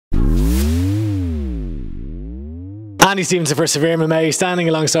Andy Stevenson for SevereMMA, standing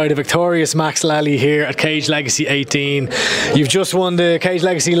alongside a victorious Max Lally here at Cage Legacy 18. You've just won the Cage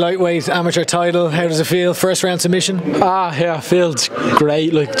Legacy lightweight amateur title. How does it feel? First round submission? Yeah, it feels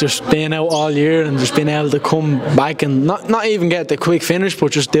great. Like just being out all year and just being able to come back and not even get the quick finish,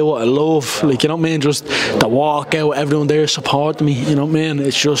 but just do what I love. Like, you know what I mean? Just the walk out, everyone there supporting me. You know what I mean?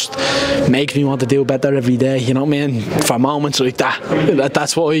 It's just makes me want to do better every day. You know what I mean? For moments like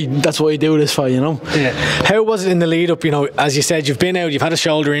that's what I do this for. You know? Yeah. How was it in the lead up? You know, as you said, you've been out, you've had a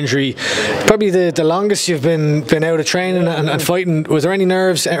shoulder injury, probably the longest you've been out of training and fighting. Was there any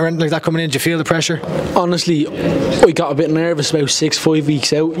nerves or anything like that coming in? Did you feel the pressure? Honestly, I got a bit nervous about 5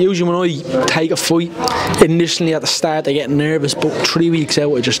 weeks out. Usually when I take a fight, initially at the start I get nervous, but 3 weeks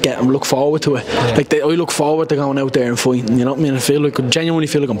out I just look forward to it. Like I look forward to going out there and fighting. You know what I mean? I genuinely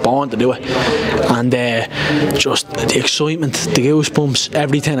feel like I'm born to do it. And just the excitement, the goosebumps,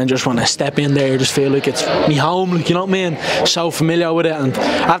 everything. I just want to step in there. I just feel like it's me home. Like, you know what I mean? So familiar with it, and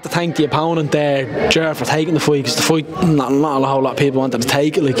I have to thank the opponent there, Ger, for taking the fight, because the fight, not a whole lot of people wanted to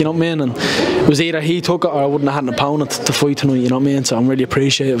take it, like, you know what I mean? And it was either he took it or I wouldn't have had an opponent to fight tonight, you know what I mean? So I'm really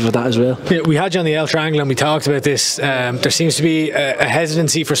appreciative of that as well. Yeah, we had you on the L Triangle and we talked about this. There seems to be a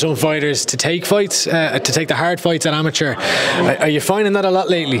hesitancy for some fighters to take fights, to take the hard fights at amateur. Are you finding that a lot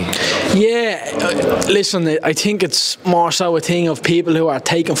lately? Yeah, listen, I think it's more so a thing of people who are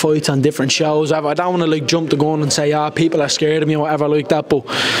taking fights on different shows. I don't want to like jump the gun and say, people are scared of me or whatever like that, but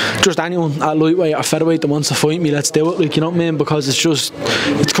just anyone at lightweight or featherweight that wants to fight me, let's do it, like, you know what I mean? Because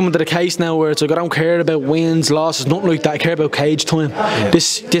it's coming to the case now where it's like I don't care about wins, losses, nothing like that. I care about cage time. Yeah.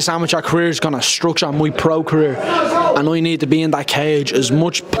 This amateur career is going to structure my pro career, and I need to be in that cage as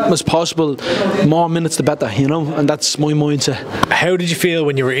much as possible. More minutes the better, you know, and that's my mindset. How did you feel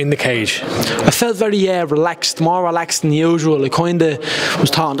when you were in the cage? I felt very relaxed, more relaxed than usual. I kind of was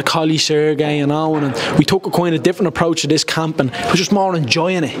talking to Collie, Sergey, you know, and we took a kind of different approach to this camp, and I was just more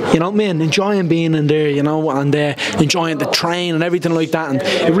enjoying it, you know what I mean? Enjoying being in there, you know, and enjoying the train and everything like that, and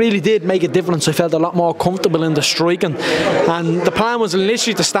it really did make a difference. I felt a lot more comfortable in the striking, and the plan was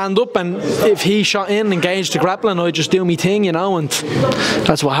literally to stand up, and if he shot in, engaged the grappling, I'd just do my thing, you know, and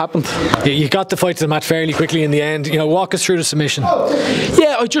that's what happened. You got the fight to the mat fairly quickly in the end. You know, walk us through the submission.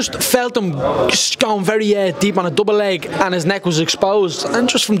 Yeah, I just felt him just going very deep on a double leg, and his neck was exposed, and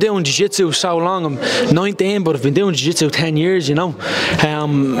just from doing jiu-jitsu so long, I'm 19, but I've been doing jiu-jitsu 10 years, you know,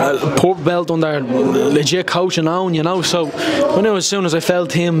 purple belt under legit coaching on, you know, so as soon as I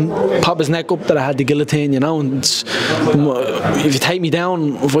felt him pop his neck up, that I had the guillotine, you know, and if you take me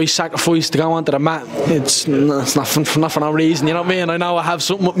down, if I sacrifice to go onto the mat, it's not for no reason, you know what I mean? I know I have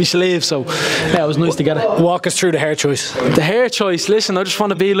something up my sleeve, so yeah, it was nice to get it. Walk us through the hair choice. The hair choice, listen, I just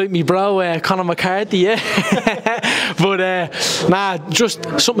want to be like me bro, Conor McCarthy, yeah. But nah, just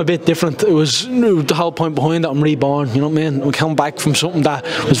something a bit different. It was the whole point behind it. I'm reborn, you know what I mean? We come back from something that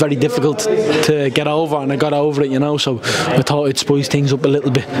was very difficult to get over, and I got over it, you know, so I thought I'd spice things up a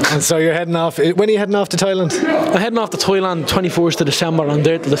little bit. And so you're heading off, when are you heading off to Thailand? I'm heading off to Thailand 21st of December, I'm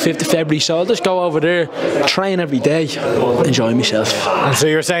there till the 5th of February, so I'll just go over there, train every day, enjoy myself. And so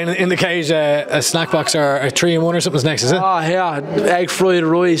you're saying in the cage a snack box or a 3-in-1 or something's next, is it? Oh yeah, egg fried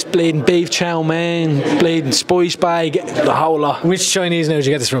rice, bleeding beef chow mein, bleeding spice bag, the whole lot. Which Chinese now did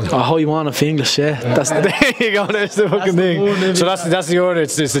you get this from? Oh, Haiwan of English, yeah. There you go, that's the fucking thing. So that's the order,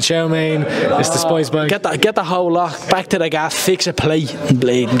 it's the chow mein, it's the spice bag. Get the whole lot, back to the gaff, fix a plate and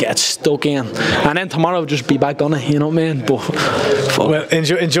bleed and get stuck in. And then tomorrow I'll just be back on it, you know what I mean? But well,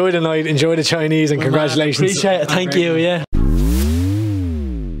 enjoy the night, enjoy the Chinese, and congratulations. Appreciate it, thank you, yeah.